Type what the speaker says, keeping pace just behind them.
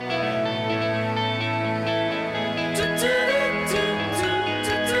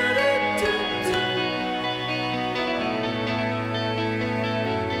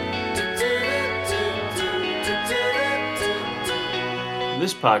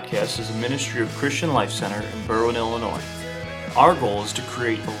This podcast is a ministry of Christian Life Center in Berwyn, Illinois. Our goal is to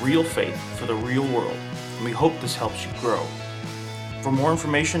create a real faith for the real world, and we hope this helps you grow. For more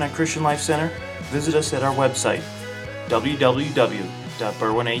information on Christian Life Center, visit us at our website,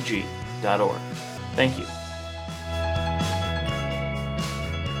 www.berwynag.org. Thank you.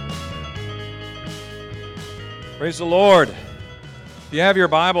 Praise the Lord. If you have your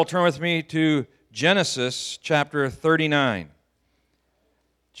Bible, turn with me to Genesis chapter 39.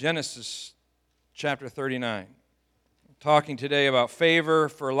 Genesis chapter 39. I'm talking today about favor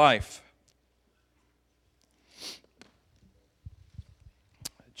for life.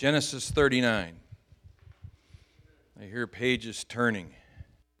 Genesis 39. I hear pages turning.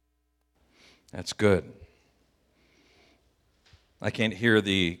 That's good. I can't hear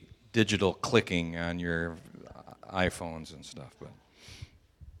the digital clicking on your iPhones and stuff, but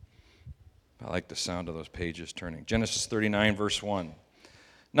I like the sound of those pages turning. Genesis 39, verse 1.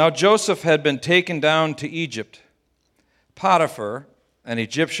 Now Joseph had been taken down to Egypt. Potiphar, an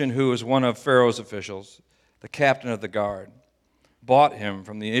Egyptian who was one of Pharaoh's officials, the captain of the guard, bought him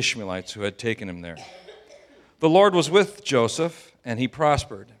from the Ishmaelites who had taken him there. The Lord was with Joseph, and he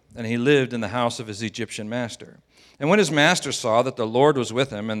prospered, and he lived in the house of his Egyptian master. And when his master saw that the Lord was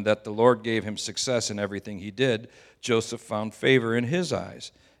with him and that the Lord gave him success in everything he did, Joseph found favor in his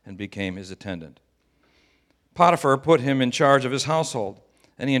eyes and became his attendant. Potiphar put him in charge of his household,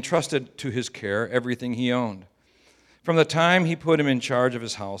 and he entrusted to his care everything he owned. From the time he put him in charge of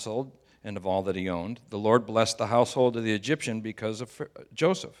his household and of all that he owned, the Lord blessed the household of the Egyptian because of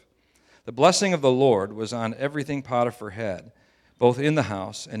Joseph. The blessing of the Lord was on everything Potiphar had, both in the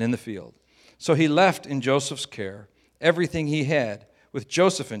house and in the field. So he left in Joseph's care everything he had, with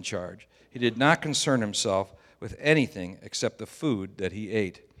Joseph in charge. He did not concern himself with anything except the food that he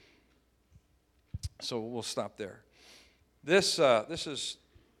ate. So we'll stop there.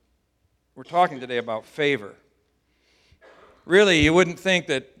 We're talking today about favor. Really, you wouldn't think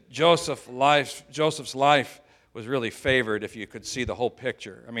that Joseph's life was really favored if you could see the whole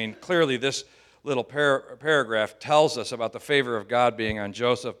picture. I mean, clearly this little paragraph tells us about the favor of God being on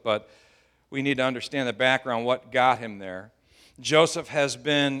Joseph, but we need to understand the background, what got him there. Joseph has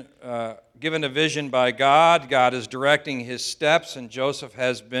been given a vision by God. God is directing his steps, and Joseph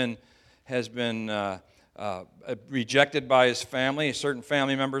has been rejected by his family. Certain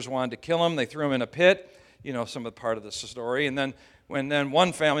family members wanted to kill him. They threw him in a pit. You know some of the part of the story. And then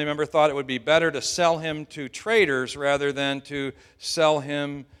one family member thought it would be better to sell him to traders rather than to kill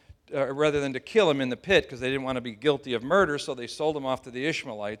him in the pit, because they didn't want to be guilty of murder, so they sold him off to the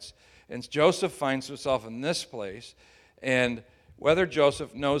Ishmaelites. And Joseph finds himself in this place, and whether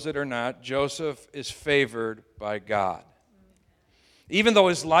Joseph knows it or not, Joseph is favored by God. Even though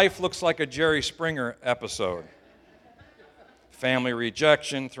his life looks like a Jerry Springer episode. Family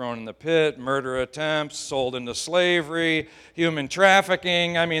rejection, thrown in the pit, murder attempts, sold into slavery, human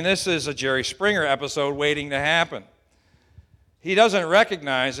trafficking. I mean, this is a Jerry Springer episode waiting to happen. He doesn't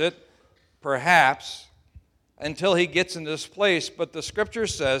recognize it, perhaps, until he gets in this place, but the Scripture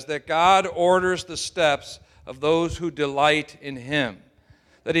says that God orders the steps of those who delight in him,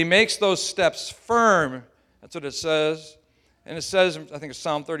 that he makes those steps firm. That's what it says. And it says, I think it's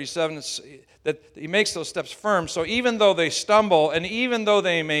Psalm 37, that he makes those steps firm. So even though they stumble and even though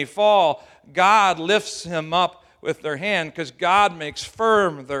they may fall, God lifts him up with their hand because God makes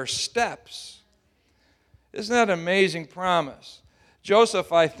firm their steps. Isn't that an amazing promise?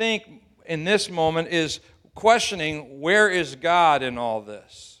 Joseph, I think, in this moment is questioning, where is God in all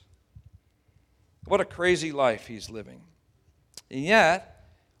this? What a crazy life he's living. And yet,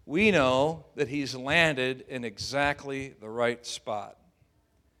 we know that he's landed in exactly the right spot.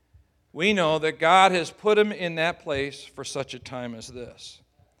 We know that God has put him in that place for such a time as this.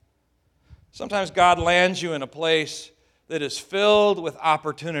 Sometimes God lands you in a place that is filled with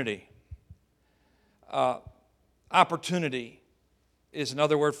opportunity. Opportunity is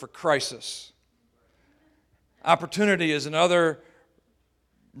another word for crisis. Opportunity is another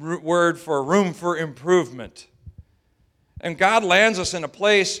word for room for improvement. And God lands us in a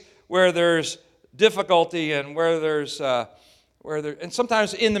place where there's difficulty and and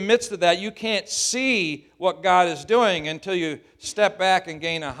sometimes in the midst of that, you can't see what God is doing until you step back and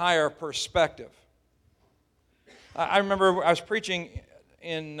gain a higher perspective. I remember I was preaching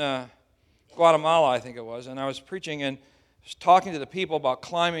in Guatemala, I think it was, and I was preaching and talking to the people about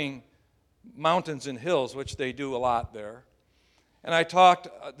climbing mountains and hills, which they do a lot there. And I talked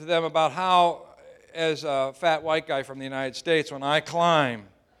to them about how, as a fat white guy from the United States, when I climb,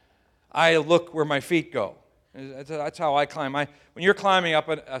 I look where my feet go. That's how I climb. When you're climbing up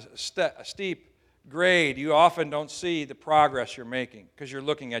a steep grade, you often don't see the progress you're making because you're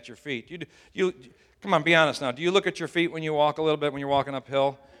looking at your feet. Come on, be honest now. Do you look at your feet when you walk a little bit when you're walking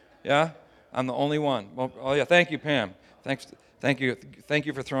uphill? Yeah? I'm the only one. Well, oh, yeah, thank you, Pam. Thank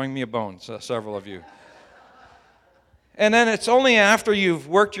you for throwing me a bone, several of you. And then it's only after you've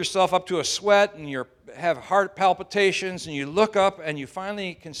worked yourself up to a sweat and you have heart palpitations and you look up and you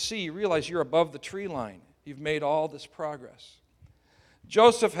finally can see, you realize you're above the tree line. You've made all this progress.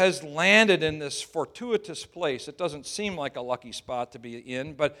 Joseph has landed in this fortuitous place. It doesn't seem like a lucky spot to be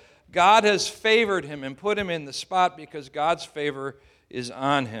in, but God has favored him and put him in the spot because God's favor is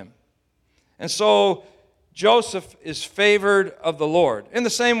on him. And so Joseph is favored of the Lord. In the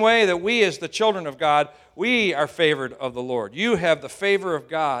same way that we as the children of God, we are favored of the Lord. You have the favor of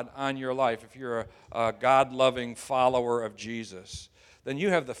God on your life. If you're a God-loving follower of Jesus, then you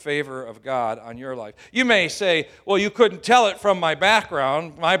have the favor of God on your life. You may say, well, you couldn't tell it from my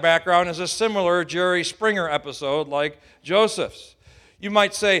background. My background is a similar Jerry Springer episode like Joseph's. You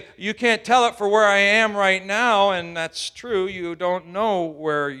might say, you can't tell it for where I am right now, and that's true. You don't know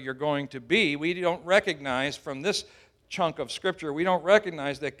where you're going to be. We don't recognize from this chunk of Scripture, we don't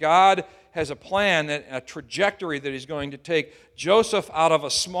recognize that God has a plan, a trajectory that he's going to take Joseph out of a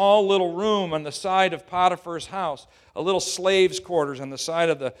small little room on the side of Potiphar's house, a little slave's quarters on the side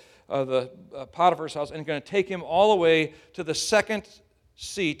of the Potiphar's house, and going to take him all the way to the second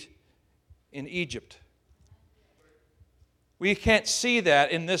seat in Egypt. We can't see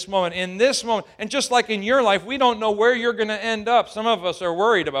that in this moment. In this moment, and just like in your life, we don't know where you're going to end up. Some of us are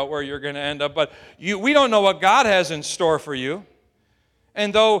worried about where you're going to end up, but we don't know what God has in store for you.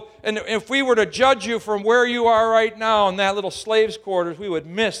 And if we were to judge you from where you are right now in that little slave's quarters, we would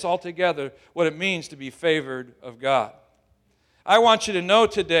miss altogether what it means to be favored of God. I want you to know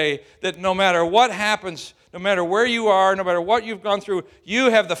today that no matter what happens, no matter where you are, no matter what you've gone through, you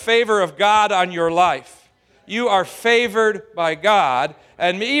have the favor of God on your life. You are favored by God,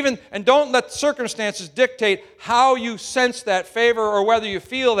 and don't let circumstances dictate how you sense that favor or whether you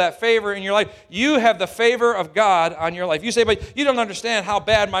feel that favor in your life. You have the favor of God on your life. You say, but you don't understand how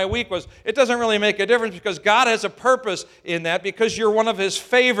bad my week was. It doesn't really make a difference because God has a purpose in that because you're one of his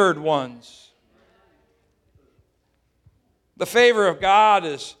favored ones. The favor of God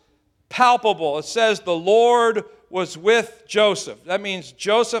is palpable. It says the Lord was with Joseph. That means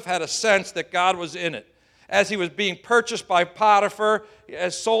Joseph had a sense that God was in it. As he was being purchased by Potiphar,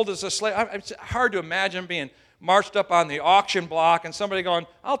 as sold as a slave. It's hard to imagine being marched up on the auction block and somebody going,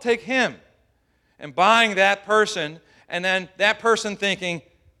 I'll take him. And buying that person, and then that person thinking,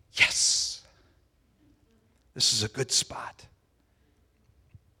 yes, this is a good spot.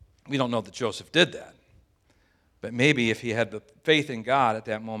 We don't know that Joseph did that. But maybe if he had the faith in God at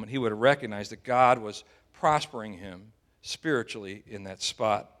that moment, he would have recognized that God was prospering him spiritually in that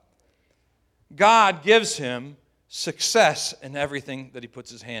spot. God gives him success in everything that he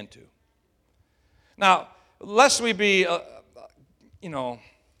puts his hand to. Now, lest we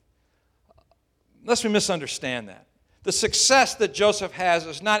misunderstand that. The success that Joseph has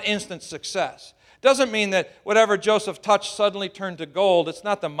is not instant success. Doesn't mean that whatever Joseph touched suddenly turned to gold. It's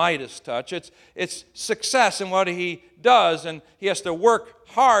not the Midas touch. It's success in what he does, and he has to work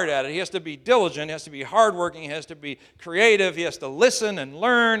hard at it. He has to be diligent. He has to be hardworking. He has to be creative. He has to listen and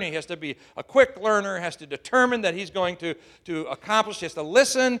learn. He has to be a quick learner. He has to determine that he's going to accomplish. He has to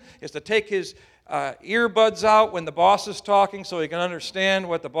listen. He has to take his earbuds out when the boss is talking so he can understand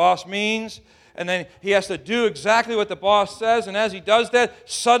what the boss means. And then he has to do exactly what the boss says. And as he does that,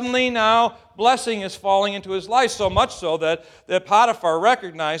 suddenly now blessing is falling into his life, so much so that Potiphar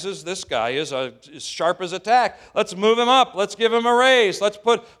recognizes this guy is as sharp as a tack. Let's move him up. Let's give him a raise. Let's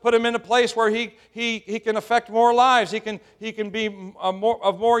put him in a place where he can affect more lives. He can be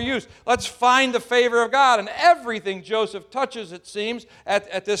of more use. Let's find the favor of God. And everything Joseph touches, it seems,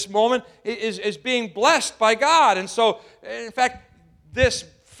 at this moment is being blessed by God. And so, in fact, this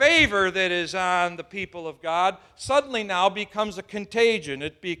favor that is on the people of God suddenly now becomes a contagion.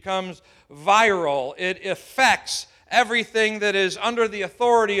 It becomes viral. It affects everything that is under the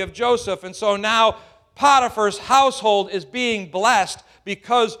authority of Joseph. And so now Potiphar's household is being blessed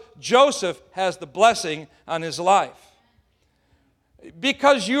because Joseph has the blessing on his life.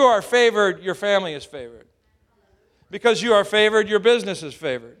 Because you are favored, your family is favored. Because you are favored, your business is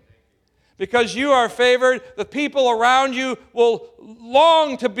favored. Because you are favored, the people around you will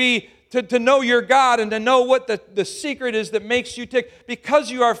long to know your God and to know what the secret is that makes you tick. Because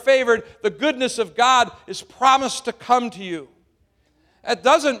you are favored, the goodness of God is promised to come to you. That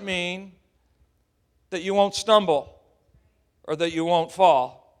doesn't mean that you won't stumble or that you won't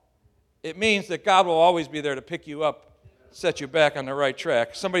fall. It means that God will always be there to pick you up set you back on the right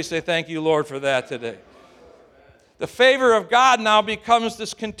track. Somebody say, thank you, Lord, for that today. The favor of God now becomes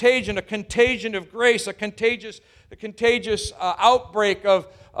this contagion, a contagion of grace, a contagious outbreak of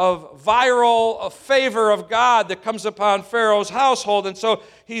viral favor of God that comes upon Pharaoh's household. And so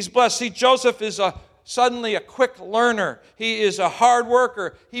he's blessed. See, Joseph is suddenly a quick learner. He is a hard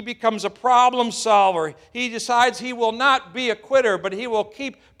worker. He becomes a problem solver. He decides he will not be a quitter, but he will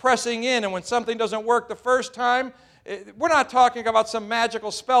keep pressing in. And when something doesn't work the first time, we're not talking about some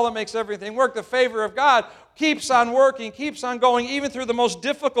magical spell that makes everything work. The favor of God keeps on working, keeps on going, even through the most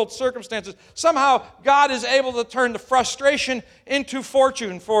difficult circumstances. Somehow, God is able to turn the frustration into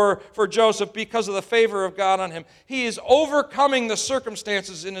fortune for Joseph because of the favor of God on him. He is overcoming the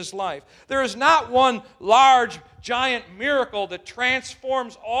circumstances in his life. There is not one large, giant miracle that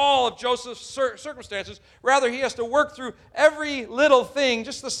transforms all of Joseph's circumstances. Rather, he has to work through every little thing,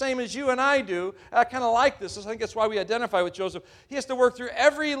 just the same as you and I do. I kind of like this. I think that's why we identify with Joseph. He has to work through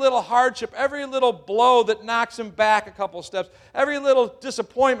every little hardship, every little blow that knocks him back a couple steps, every little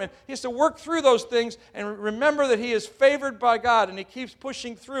disappointment. He has to work through those things and remember that he is favored by God, and he keeps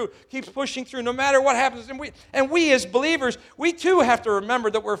pushing through, no matter what happens. And we as believers, we too have to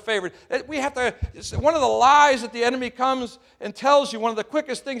remember that we're favored. We have to. One of the lies that the enemy comes and tells you, one of the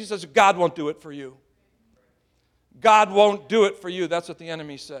quickest things, he says, God won't do it for you. God won't do it for you. That's what the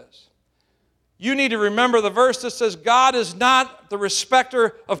enemy says. You need to remember the verse that says God is not the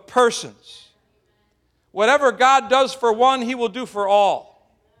respecter of persons. Whatever God does for one, he will do for all.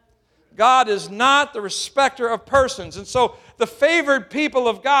 God is not the respecter of persons. And so the favored people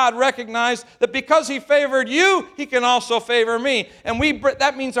of God recognize that because he favored you, he can also favor me. And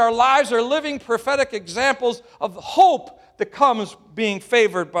that means our lives are living prophetic examples of the hope that comes being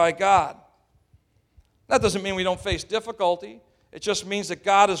favored by God. That doesn't mean we don't face difficulty. It just means that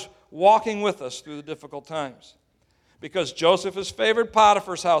God is walking with us through the difficult times. Because Joseph is favored,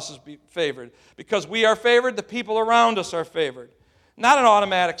 Potiphar's house is favored. Because we are favored, the people around us are favored. Not an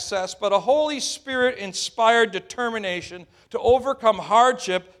automatic success, but a Holy Spirit-inspired determination to overcome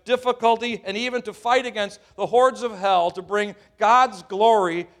hardship, difficulty, and even to fight against the hordes of hell to bring God's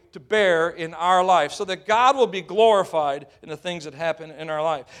glory to bear in our life so that God will be glorified in the things that happen in our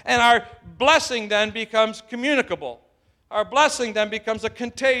life. And our blessing then becomes communicable. Our blessing then becomes a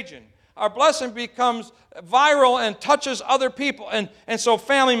contagion. Our blessing becomes viral and touches other people. And so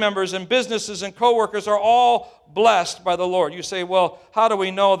family members and businesses and coworkers are all blessed by the Lord. You say, well, how do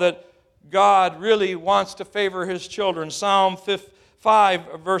we know that God really wants to favor his children? Psalm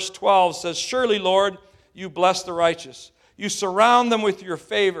 5, verse 12 says, surely, Lord, you bless the righteous. You surround them with your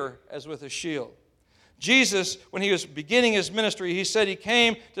favor as with a shield. Jesus, when he was beginning his ministry, he said he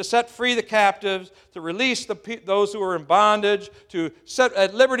came to set free the captives, to release those who are in bondage, to set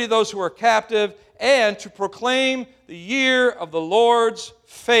at liberty those who are captive, and to proclaim the year of the Lord's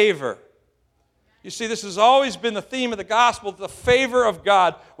favor. You see, this has always been the theme of the gospel, that the favor of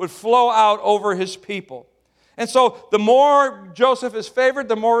God would flow out over his people. And so the more Joseph is favored,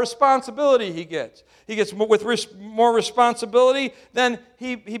 the more responsibility he gets. He gets more responsibility, then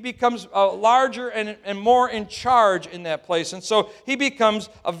he becomes larger and more in charge in that place. And so he becomes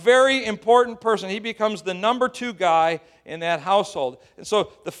a very important person. He becomes the number 2 guy in that household. And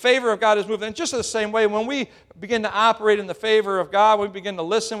so the favor of God is moving. And just in the same way, when we begin to operate in the favor of God, we begin to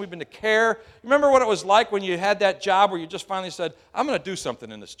listen, we begin to care. Remember what it was like when you had that job where you just finally said, I'm going to do something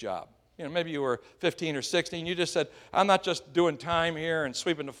in this job. You know, maybe you were 15 or 16. You just said, I'm not just doing time here and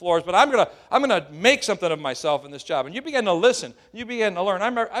sweeping the floors, but I'm gonna make something of myself in this job. And you begin to listen. You begin to learn.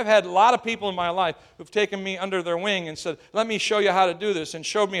 I've had a lot of people in my life who've taken me under their wing and said, let me show you how to do this, and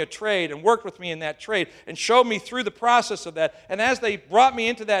showed me a trade and worked with me in that trade and showed me through the process of that. And as they brought me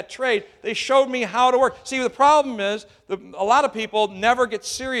into that trade, they showed me how to work. See, the problem is a lot of people never get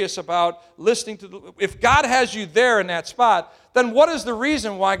serious about listening to if God has you there in that spot, then what is the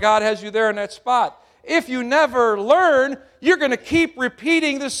reason why God has you there in that spot? If you never learn, you're going to keep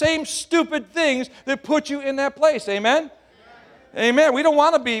repeating the same stupid things that put you in that place. Amen? Amen. We don't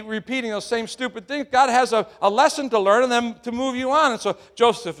want to be repeating those same stupid things. God has a lesson to learn and then to move you on. And so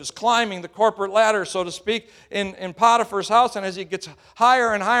Joseph is climbing the corporate ladder, so to speak, in Potiphar's house. And as he gets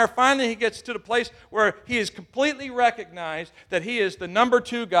higher and higher, finally he gets to the place where he is completely recognized that he is the number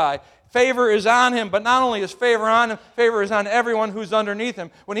 2 guy. Favor is on him, but not only is favor on him, favor is on everyone who's underneath him.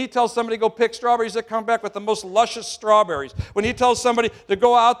 When he tells somebody to go pick strawberries, they come back with the most luscious strawberries. When he tells somebody to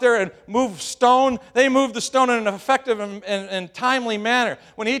go out there and move stone, they move the stone in an effective and timely manner.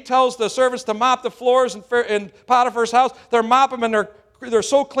 When he tells the servants to mop the floors in Potiphar's house, they're mopping them and they're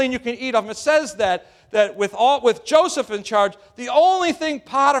so clean you can eat off them. It says that with Joseph in charge, the only thing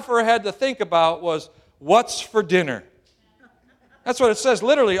Potiphar had to think about was, what's for dinner? That's what it says,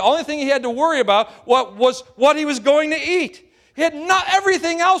 literally. The only thing he had to worry about was what he was going to eat. He had not,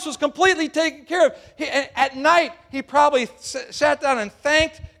 everything else was completely taken care of. At night, he probably sat down and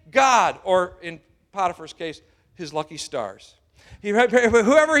thanked God, or in Potiphar's case, his lucky stars.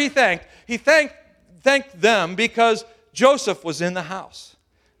 Whoever he thanked them because Joseph was in the house.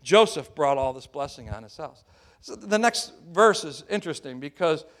 Joseph brought all this blessing on his house. So the next verse is interesting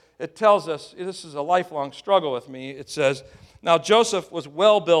because it tells us, this is a lifelong struggle with me. It says, now Joseph was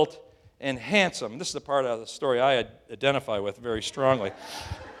well-built and handsome. This is the part of the story I identify with very strongly.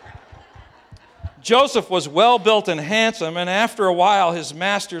 Joseph was well-built and handsome, and after a while his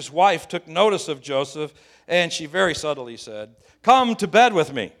master's wife took notice of Joseph, and she very subtly said, "Come to bed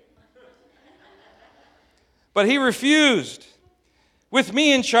with me." But he refused. "With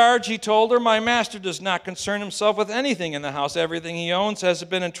me in charge," he told her, "my master does not concern himself with anything in the house. Everything he owns has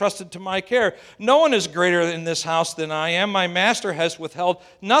been entrusted to my care. No one is greater in this house than I am. My master has withheld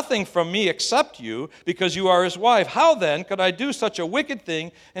nothing from me except you, because you are his wife. How then could I do such a wicked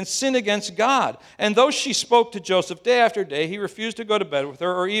thing and sin against God?" And though she spoke to Joseph day after day, he refused to go to bed with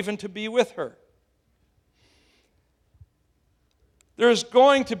her or even to be with her. There's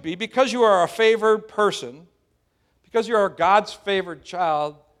going to be, because you are a favored person, because you are God's favored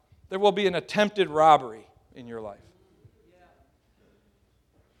child, there will be an attempted robbery in your life.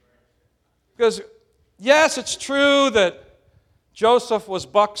 Because, yes, it's true that Joseph was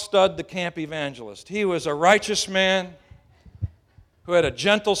Buck Studd, the camp evangelist. He was a righteous man who had a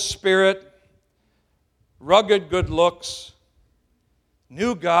gentle spirit, rugged good looks,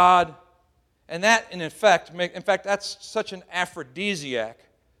 knew God, and that, in fact, that's such an aphrodisiac.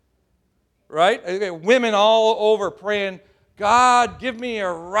 Right? Women all over praying, "God, give me a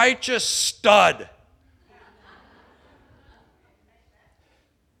righteous stud."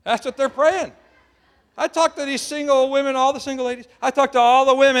 That's what they're praying. I talk to these single women, all the single ladies. I talk to all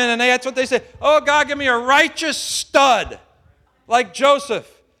the women, and that's what they say. "Oh, God, give me a righteous stud." Like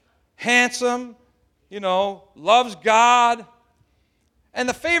Joseph. Handsome, loves God. And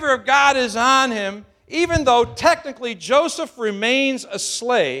the favor of God is on him, even though technically Joseph remains a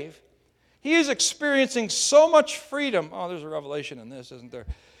slave. He is experiencing so much freedom. Oh, there's a revelation in this, isn't there?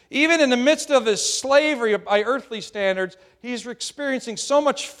 Even in the midst of his slavery by earthly standards, he's experiencing so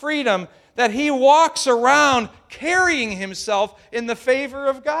much freedom that he walks around carrying himself in the favor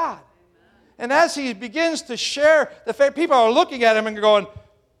of God. And as he begins to share the faith, people are looking at him and going,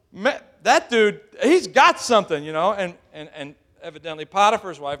 "That dude, he's got something," And evidently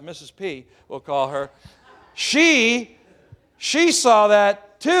Potiphar's wife, Mrs. P, we'll call her, she saw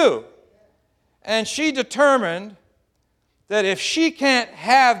that too. And she determined that if she can't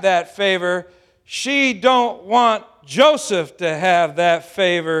have that favor, she don't want Joseph to have that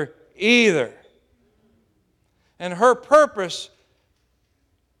favor either. And her purpose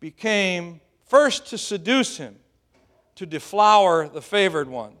became first to seduce him, to deflower the favored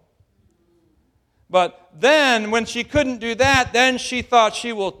one. But then, when she couldn't do that, then she thought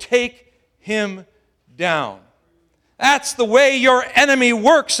she will take him down. That's the way your enemy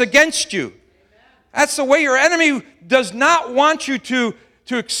works against you. That's the way your enemy does not want you to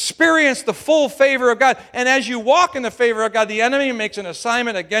experience the full favor of God. And as you walk in the favor of God, the enemy makes an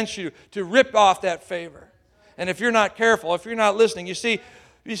assignment against you to rip off that favor. And if you're not careful, if you're not listening, you see,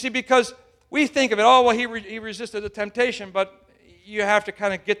 because we think of it, oh, well, he resisted the temptation, but you have to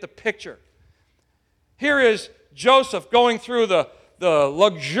kind of get the picture. Here is Joseph going through the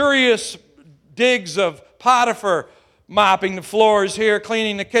luxurious digs of Potiphar, mopping the floors here,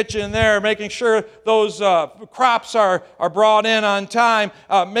 cleaning the kitchen there, making sure those crops are brought in on time,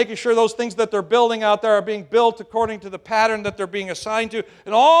 making sure those things that they're building out there are being built according to the pattern that they're being assigned to,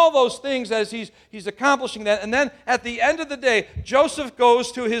 and all those things as he's accomplishing that. And then at the end of the day, Joseph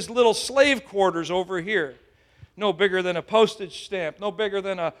goes to his little slave quarters over here. No bigger than a postage stamp, no bigger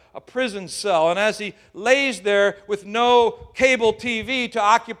than a prison cell. And as he lays there with no cable TV to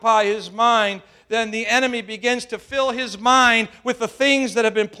occupy his mind, then the enemy begins to fill his mind with the things that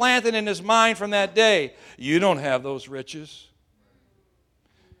have been planted in his mind from that day. You don't have those riches.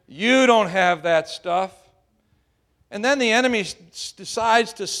 You don't have that stuff. And then the enemy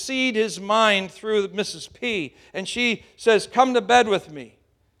decides to seed his mind through Mrs. P. And she says, "Come to bed with me."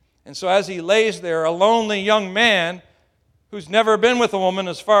 And so as he lays there, a lonely young man who's never been with a woman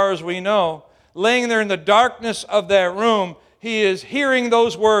as far as we know, laying there in the darkness of that room, he is hearing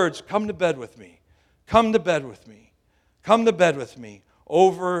those words, "Come to bed with me. Come to bed with me. Come to bed with me,"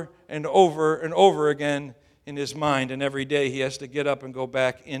 over and over and over again in his mind. And every day he has to get up and go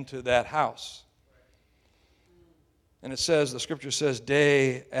back into that house. And it says, the scripture says,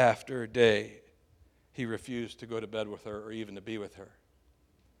 day after day. he refused to go to bed with her or even to be with her.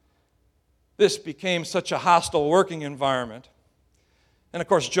 This became such a hostile working environment. And of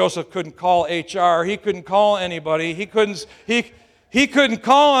course, Joseph couldn't call HR. He couldn't call anybody. He couldn't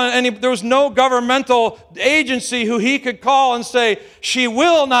call on any. There was no governmental agency who he could call and say, "She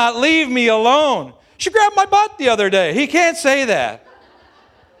will not leave me alone. She grabbed my butt the other day." He can't say that.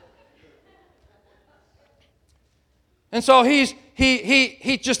 And so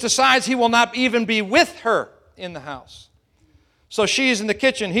he just decides he will not even be with her in the house. So she's in the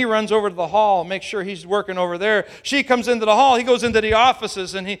kitchen. He runs over to the hall, makes sure he's working over there. She comes into the hall. He goes into the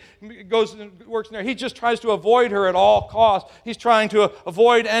offices, and he goes and works in there. He just tries to avoid her at all costs. He's trying to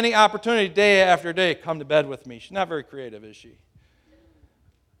avoid any opportunity day after day. Come to bed with me. She's not very creative, is she?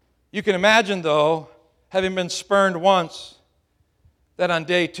 You can imagine, though, having been spurned once, that on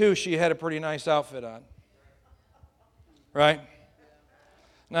day 2 she had a pretty nice outfit on. Right?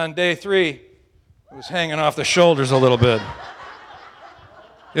 And on day 3, it was hanging off the shoulders a little bit.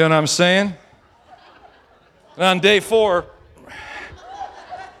 You know what I'm saying? And on day 4,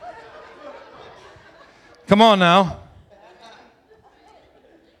 come on now,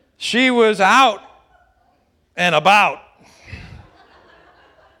 she was out and about.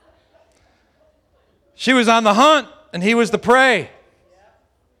 She was on the hunt, and he was the prey.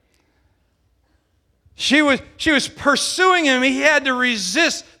 She was pursuing him. He had to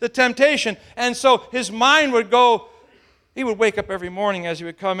resist the temptation. And so his mind would go, he would wake up every morning as he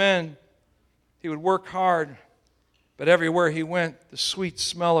would come in. He would work hard. But everywhere he went, the sweet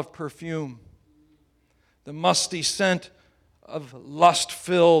smell of perfume, the musty scent of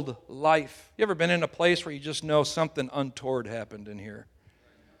lust-filled life. You ever been in a place where you just know something untoward happened in here?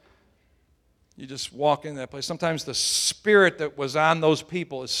 You just walk in that place. Sometimes the spirit that was on those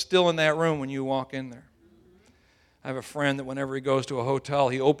people is still in that room when you walk in there. I have a friend that whenever he goes to a hotel,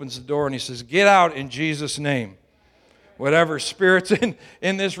 he opens the door and he says, "Get out in Jesus' name. Whatever spirit's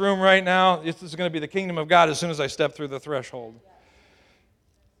in this room right now, this is going to be the kingdom of God as soon as I step through the threshold."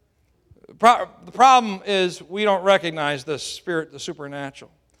 The problem is we don't recognize the spirit, the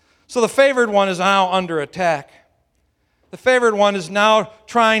supernatural. So the favored one is now under attack. The favored one is now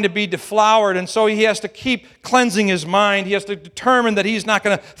trying to be deflowered, and so he has to keep cleansing his mind. He has to determine that he's not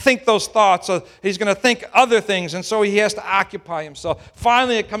going to think those thoughts. So he's going to think other things, and so he has to occupy himself.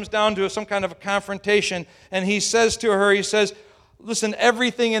 Finally, it comes down to some kind of a confrontation, and he says to her, he says, "Listen,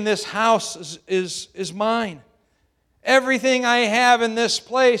 everything in this house is mine. Everything I have in this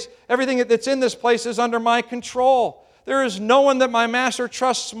place, everything that's in this place is under my control. There is no one that my master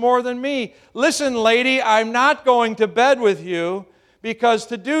trusts more than me. Listen, lady, I'm not going to bed with you because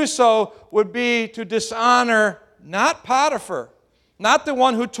to do so would be to dishonor not Potiphar, not the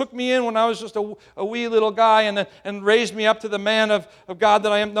one who took me in when I was just a wee little guy and raised me up to the man of God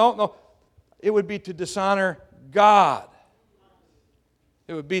that I am. No. It would be to dishonor God.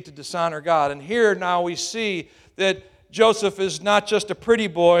 It would be to dishonor God." And here now we see that Joseph is not just a pretty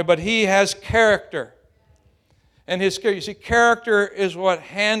boy, but he has character. And his character, you see, character is what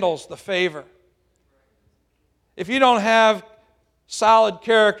handles the favor. If you don't have solid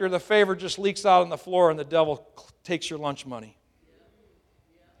character, the favor just leaks out on the floor and the devil takes your lunch money.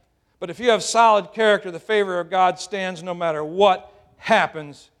 But if you have solid character, the favor of God stands no matter what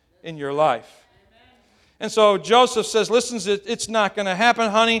happens in your life. And so Joseph says, "Listen, it's not going to happen,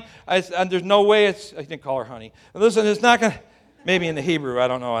 honey. There's no way it's..." I didn't call her honey. "Listen, it's not going to..." Maybe in the Hebrew, I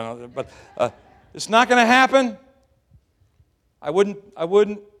don't know. But it's not going to happen. I wouldn't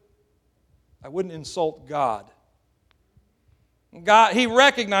insult God. He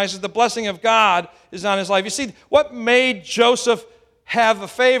recognizes the blessing of God is on his life. You see, what made Joseph have the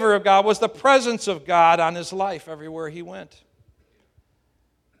favor of God was the presence of God on his life everywhere he went.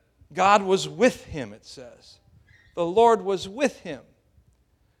 God was with him, it says. The Lord was with him.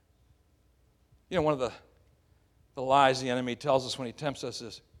 You know, one of the lies the enemy tells us when he tempts us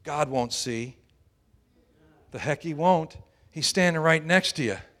is, God won't see. The heck he won't. He's standing right next to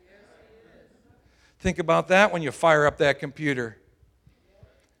you. Think about that when you fire up that computer.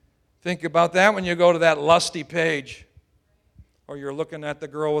 Think about that when you go to that lusty page, or you're looking at the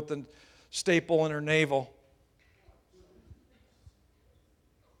girl with the staple in her navel.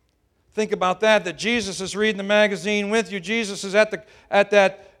 Think about that Jesus is reading the magazine with you. Jesus is at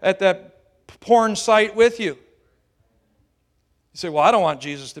that porn site with you. You say, "Well, I don't want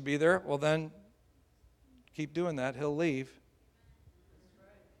Jesus to be there." Well, then keep doing that. He'll leave.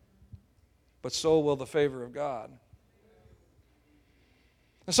 But so will the favor of God.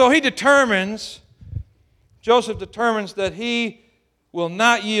 And so Joseph determines that he will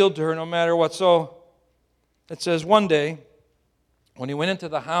not yield to her no matter what. So it says one day, when he went into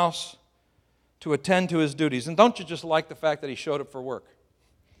the house, to attend to his duties. And don't you just like the fact that he showed up for work?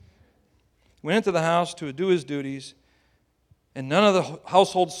 Went into the house to do his duties, and none of the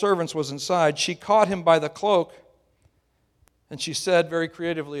household servants was inside. She caught him by the cloak, and she said very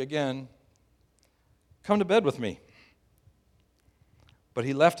creatively again, "Come to bed with me." But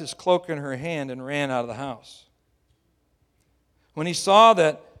he left his cloak in her hand and ran out of the house. When she saw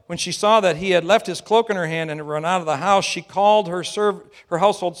that he had left his cloak in her hand and had run out of the house, she called her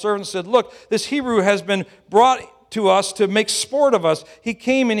household servant and said, "Look, this Hebrew has been brought to us to make sport of us. He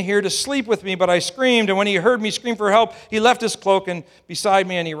came in here to sleep with me, but I screamed, and when he heard me scream for help, he left his cloak beside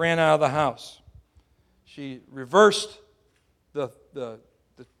me and he ran out of the house." She reversed the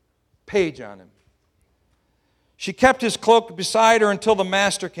page on him. She kept his cloak beside her until the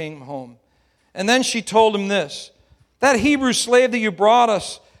master came home. And then she told him this, "That Hebrew slave that you brought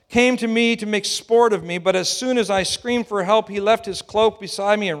us came to me to make sport of me, but as soon as I screamed for help, he left his cloak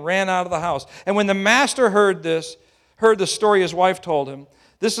beside me and ran out of the house." And when the master heard the story his wife told him,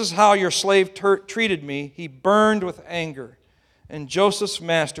 "This is how your slave treated me," he burned with anger. And Joseph's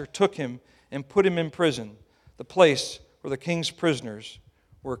master took him and put him in prison, the place where the king's prisoners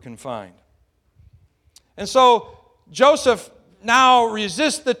were confined. And so Joseph now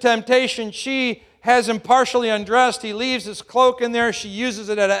resists the temptation. She has him partially undressed. He leaves his cloak in there. She uses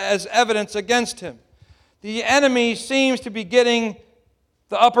it as evidence against him. The enemy seems to be getting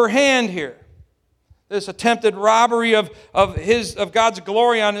the upper hand here. This attempted robbery of God's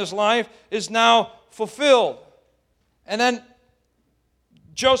glory on his life is now fulfilled. And then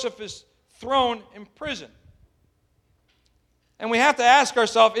Joseph is thrown in prison. And we have to ask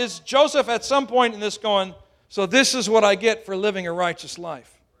ourselves, is Joseph at some point in this going, so this is what I get for living a righteous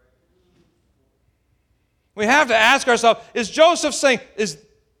life? We have to ask ourselves, is Joseph saying, is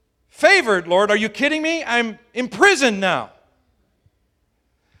favored, Lord? Are you kidding me? I'm in prison now.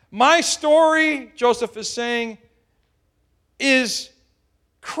 My story, Joseph is saying, is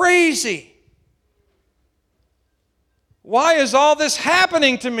crazy. Why is all this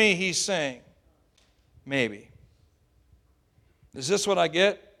happening to me, he's saying. Maybe. Is this what I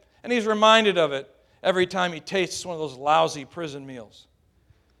get? And he's reminded of it every time he tastes one of those lousy prison meals.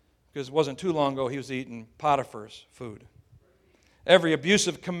 Because it wasn't too long ago he was eating Potiphar's food. Every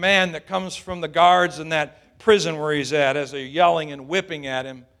abusive command that comes from the guards in that prison where he's at, as they're yelling and whipping at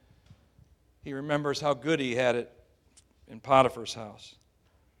him, he remembers how good he had it in Potiphar's house.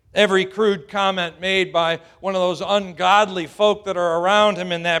 Every crude comment made by one of those ungodly folk that are around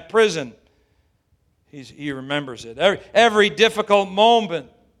him in that prison, he remembers it. Every difficult moment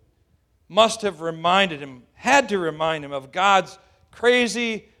must have had to remind him of God's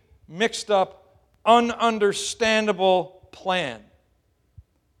crazy, mixed up, ununderstandable plan.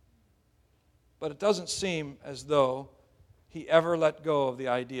 But it doesn't seem as though he ever let go of the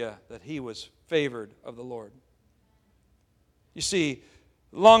idea that he was favored of the Lord. You see,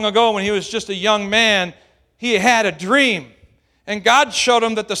 long ago when he was just a young man, he had a dream. And God showed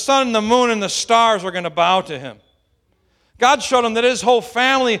him that the sun and the moon and the stars were going to bow to him. God showed him that his whole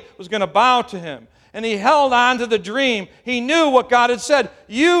family was going to bow to him. And he held on to the dream. He knew what God had said.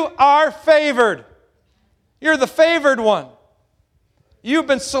 You are favored. You're the favored one. You've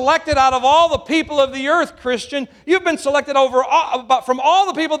been selected out of all the people of the earth, Christian. You've been selected from all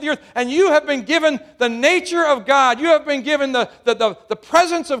the people of the earth, and you have been given the nature of God. You have been given the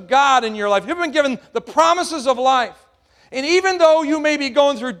presence of God in your life. You've been given the promises of life. And even though you may be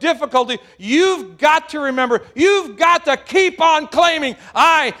going through difficulty, you've got to remember, you've got to keep on claiming,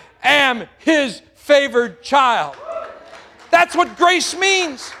 I am His favored child. That's what grace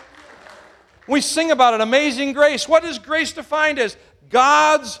means. We sing about it, amazing grace. What is grace defined as?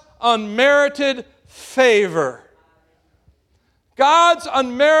 God's unmerited favor. God's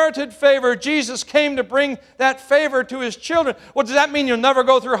unmerited favor. Jesus came to bring that favor to His children. Well, does that mean you'll never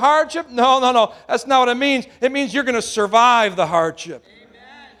go through hardship? No. That's not what it means. It means you're going to survive the hardship. Amen.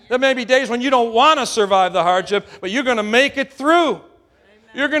 There may be days when you don't want to survive the hardship, but you're going to make it through. Amen.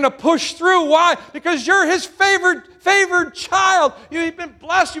 You're going to push through. Why? Because you're His favored child. You've been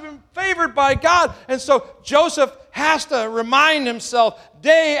blessed. You've been favored by God. And so Joseph has to remind himself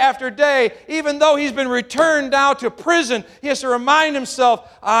day after day, even though he's been returned now to prison, he has to remind himself,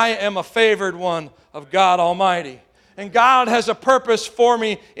 I am a favored one of God Almighty. And God has a purpose for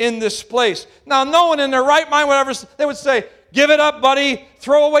me in this place. Now, no one in their right mind they would say, give it up, buddy.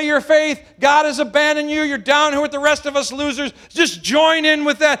 Throw away your faith. God has abandoned you. You're down here with the rest of us losers. Just join in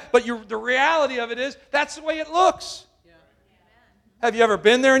with that. But the reality of it is, that's the way it looks. Yeah. Have you ever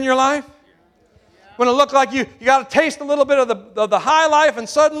been there in your life? When it looked like you got to taste a little bit of the high life, and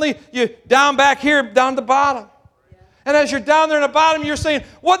suddenly you're down back here, down the bottom. And as you're down there in the bottom, you're saying,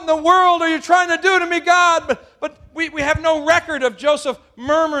 what in the world are you trying to do to me, God? But we have no record of Joseph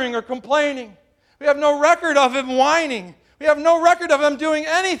murmuring or complaining. We have no record of him whining. We have no record of him doing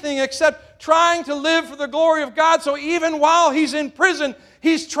anything except trying to live for the glory of God. So even while he's in prison,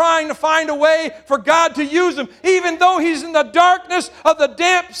 he's trying to find a way for God to use him. Even though he's in the darkness of the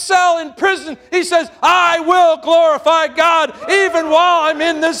damp cell in prison, he says, I will glorify God even while I'm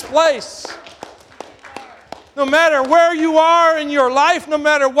in this place. No matter where you are in your life, no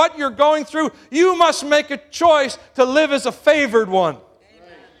matter what you're going through, you must make a choice to live as a favored one.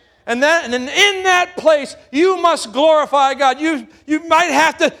 And in that place, you must glorify God. You might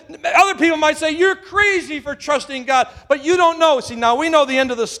have to, other people might say, you're crazy for trusting God, but you don't know. See, now we know the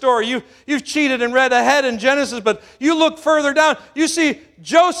end of the story. You've cheated and read ahead in Genesis, but you look further down, you see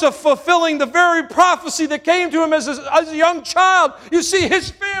Joseph fulfilling the very prophecy that came to him as a young child. You see his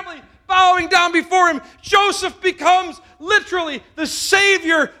family bowing down before him. Joseph becomes literally the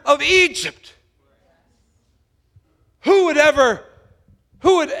savior of Egypt. Who would ever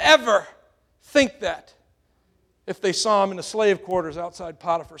think that if they saw him in the slave quarters outside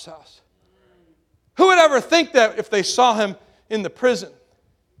Potiphar's house? Who would ever think that if they saw him in the prison?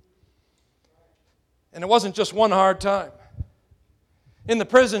 And it wasn't just one hard time. In the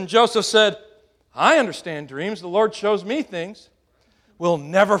prison, Joseph said, I understand dreams. The Lord shows me things. We'll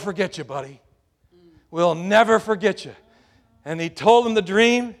never forget you, buddy. We'll never forget you. And he told them the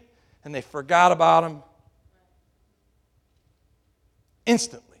dream, and they forgot about him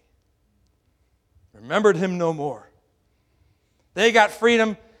instantly. Remembered him no more. They got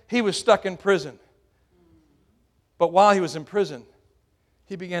freedom. He was stuck in prison. But while he was in prison,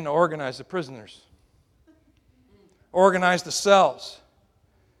 he began to organize the prisoners, organize the cells.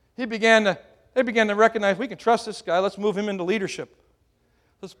 They began to recognize, we can trust this guy. Let's move him into leadership.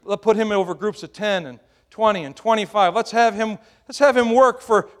 Let's put him over groups of 10 and 20 and 25. Let's have him work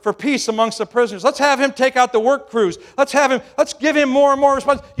for peace amongst the prisoners. Let's have him take out the work crews. Let's give him more and more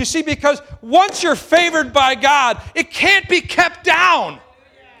responsibility. You see, because once you're favored by God, it can't be kept down.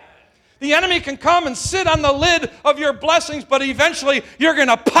 The enemy can come and sit on the lid of your blessings, but eventually you're going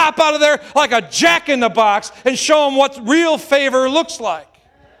to pop out of there like a jack in the box and show them what real favor looks like.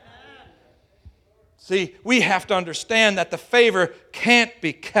 See, we have to understand that the favor can't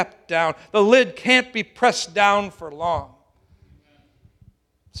be kept down. The lid can't be pressed down for long.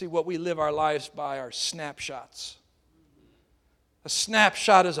 See, what we live our lives by are snapshots. A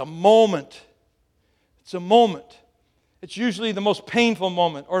snapshot is a moment. It's a moment. It's usually the most painful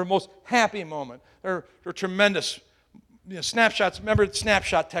moment or the most happy moment. They're tremendous. Snapshots, remember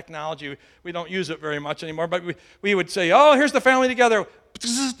snapshot technology. We don't use it very much anymore, but we would say, oh, here's the family together.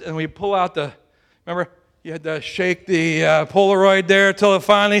 And we pull out remember, you had to shake the Polaroid there until it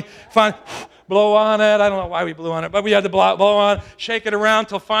finally blow on it. I don't know why we blew on it, but we had to blow on, shake it around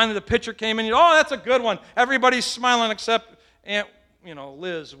until finally the picture came in. Oh, that's a good one. Everybody's smiling except Aunt,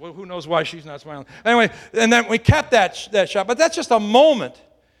 Liz. Well, who knows why she's not smiling? Anyway, and then we kept that shot, but that's just a moment.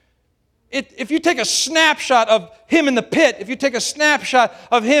 If you take a snapshot of him in the pit, if you take a snapshot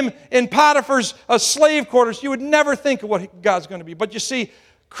of him in Potiphar's slave quarters, you would never think of what God's going to be. But you see,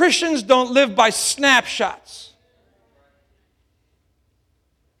 Christians don't live by snapshots.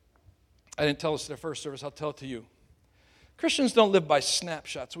 I didn't tell this in the first service, I'll tell it to you. Christians don't live by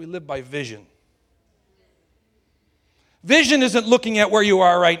snapshots, we live by vision. Vision isn't looking at where you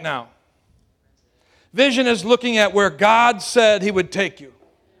are right now. Vision is looking at where God said He would take you.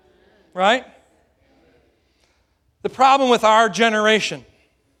 Right? The problem with our generation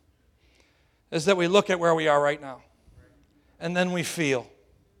is that we look at where we are right now, and then we feel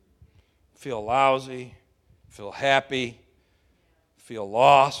lousy, feel happy, feel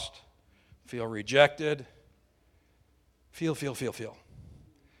lost, feel rejected, feel.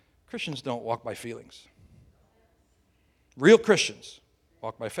 Christians don't walk by feelings. Real Christians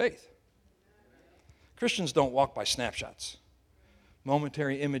walk by faith. Christians don't walk by snapshots,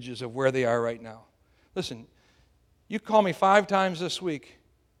 momentary images of where they are right now. Listen, you call me 5 times this week,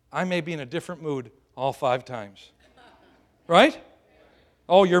 I may be in a different mood all 5 times. Right?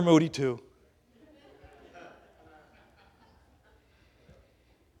 Oh, you're moody too.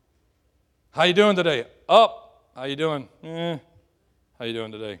 How you doing today? Up. How you doing? How you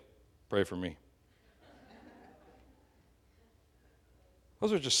doing today? Pray for me.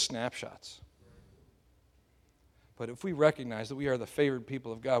 Those are just snapshots. But if we recognize that we are the favored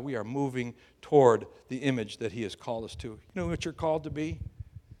people of God, we are moving toward the image that He has called us to. You know what you're called to be?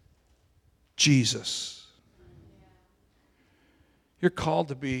 Jesus. You're called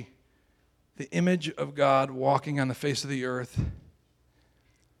to be the image of God walking on the face of the earth,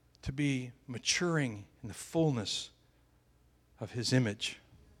 to be maturing in the fullness of His image.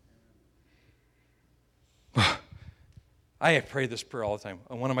 I have prayed this prayer all the time.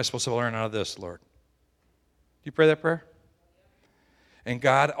 And what am I supposed to learn out of this, Lord? Do you pray that prayer? And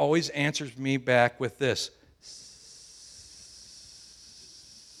God always answers me back with this.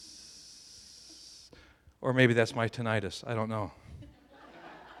 Or maybe that's my tinnitus. I don't know.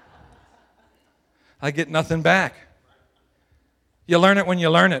 I get nothing back. You learn it when you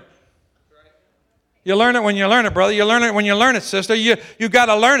learn it. You learn it when you learn it, brother. You learn it when you learn it, sister. You got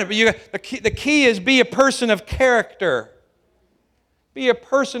to learn it. But the key is be a person of character. Be a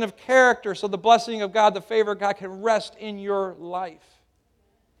person of character so the blessing of God, the favor of God can rest in your life.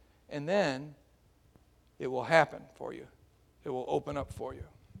 And then it will happen for you. It will open up for you.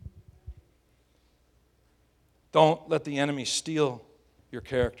 Don't let the enemy steal your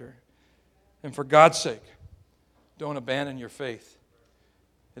character. And for God's sake, don't abandon your faith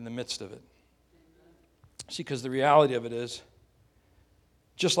in the midst of it. See, because the reality of it is,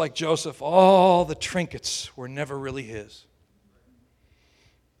 just like Joseph, all the trinkets were never really his.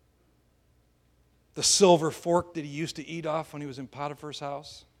 The silver fork that he used to eat off when he was in Potiphar's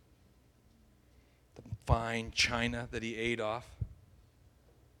house, the fine china that he ate off,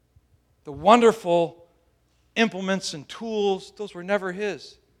 the wonderful implements and tools, those were never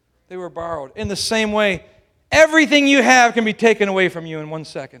his. They were borrowed. In the same way, everything you have can be taken away from you in 1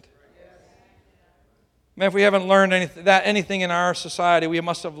 second. Man, if we haven't learned anything in our society, we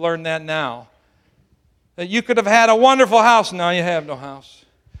must have learned that now. That you could have had a wonderful house, now you have no house.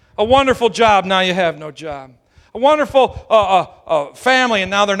 A wonderful job, now you have no job. A wonderful family, and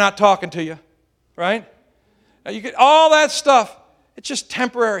now they're not talking to you. Right? Now you get all that stuff. It's just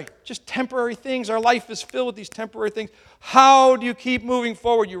temporary. Just temporary things. Our life is filled with these temporary things. How do you keep moving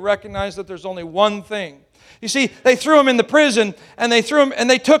forward? You recognize that there's only one thing. You see, they threw him in the prison, and they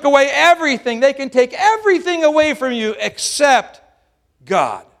took away everything. They can take everything away from you except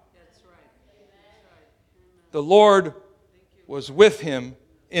God. That's right. The Lord was with him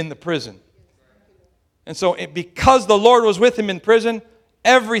in the prison. And so because the Lord was with him in prison,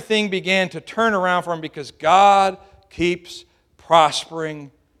 everything began to turn around for him because God keeps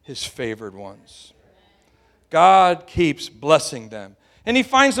prospering His favored ones. God keeps blessing them. And he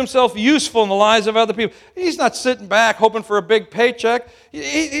finds himself useful in the lives of other people. He's not sitting back hoping for a big paycheck.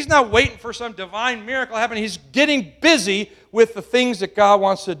 He's not waiting for some divine miracle to happen. He's getting busy with the things that God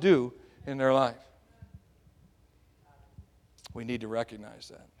wants to do in their life. We need to recognize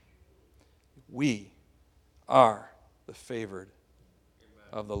that. We are the favored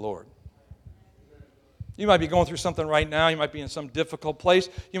of the Lord. You might be going through something right now. You might be in some difficult place.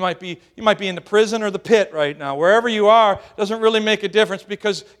 You might be in the prison or the pit right now. Wherever you are doesn't really make a difference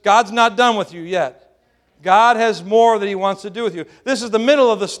because God's not done with you yet. God has more that He wants to do with you. This is the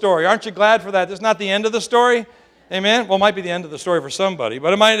middle of the story. Aren't you glad for that? This is not the end of the story. Amen? Well, it might be the end of the story for somebody,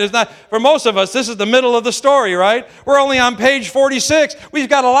 but it's not. For most of us, this is the middle of the story, right? We're only on page 46. We've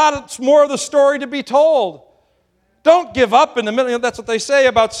got a lot more of the story to be told. Don't give up in the middle. That's what they say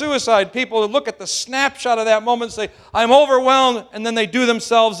about suicide. People look at the snapshot of that moment and say, I'm overwhelmed, and then they do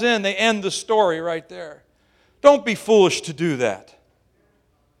themselves in. They end the story right there. Don't be foolish to do that.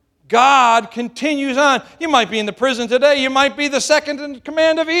 God continues on. You might be in the prison today. You might be the second in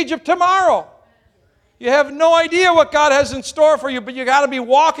command of Egypt tomorrow. You have no idea what God has in store for you, but you got to be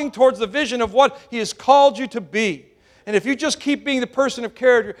walking towards the vision of what He has called you to be. And if you just keep being the person of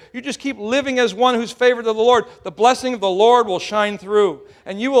character, you just keep living as one who's favored of the Lord, the blessing of the Lord will shine through.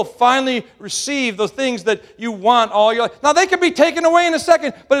 And you will finally receive those things that you want all your life. Now, they can be taken away in a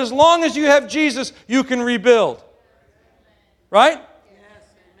second, but as long as you have Jesus, you can rebuild. Right? Yes,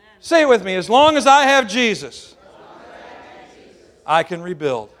 amen. Say it with me. As long as I have Jesus, I can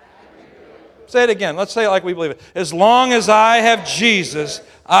rebuild. Say it again. Let's say it like we believe it. As long as I have Jesus,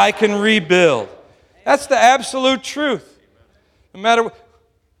 I can rebuild. That's the absolute truth. No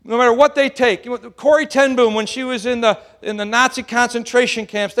matter what they take. Corrie ten Boom, when she was in the Nazi concentration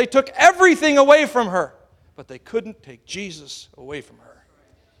camps, they took everything away from her, but they couldn't take Jesus away from her.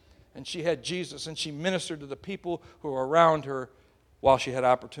 And she had Jesus, and she ministered to the people who were around her while she had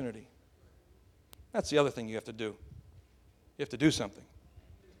opportunity. That's the other thing you have to do. You have to do something.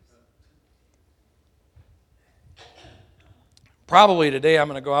 Probably today I'm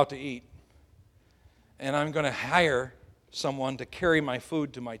going to go out to eat. And I'm going to hire someone to carry my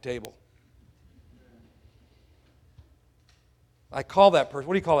food to my table. I call that person,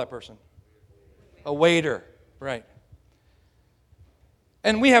 what do you call that person? A waiter, right.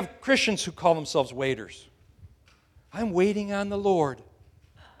 And we have Christians who call themselves waiters. I'm waiting on the Lord.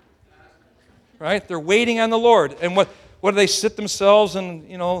 Right? They're waiting on the Lord. And what do they sit themselves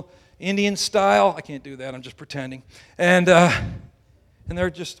in Indian style. I can't do that. I'm just pretending. And they're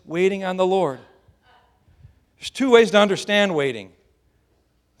just waiting on the Lord. There's two ways to understand waiting.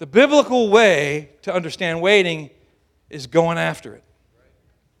 The biblical way to understand waiting is going after it.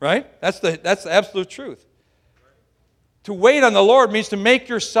 Right? That's the absolute truth. To wait on the Lord means to make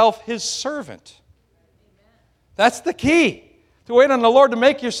yourself His servant. That's the key. To wait on the Lord, to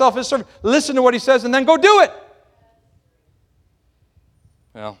make yourself His servant. Listen to what He says and then go do it.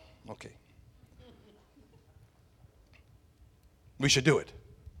 Well, okay. We should do it.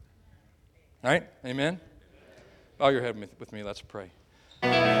 All right? Amen? Bow your head with me. Let's pray.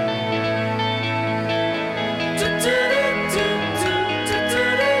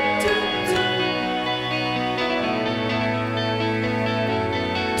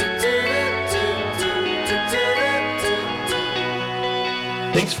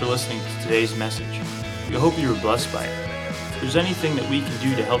 Thanks for listening to today's message. We hope you were blessed by it. If there's anything that we can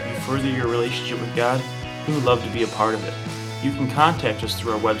do to help you further your relationship with God, we would love to be a part of it. You can contact us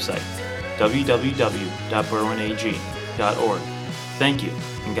through our website, www.berwynag.org. Thank you,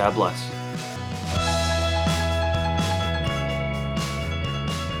 and God bless.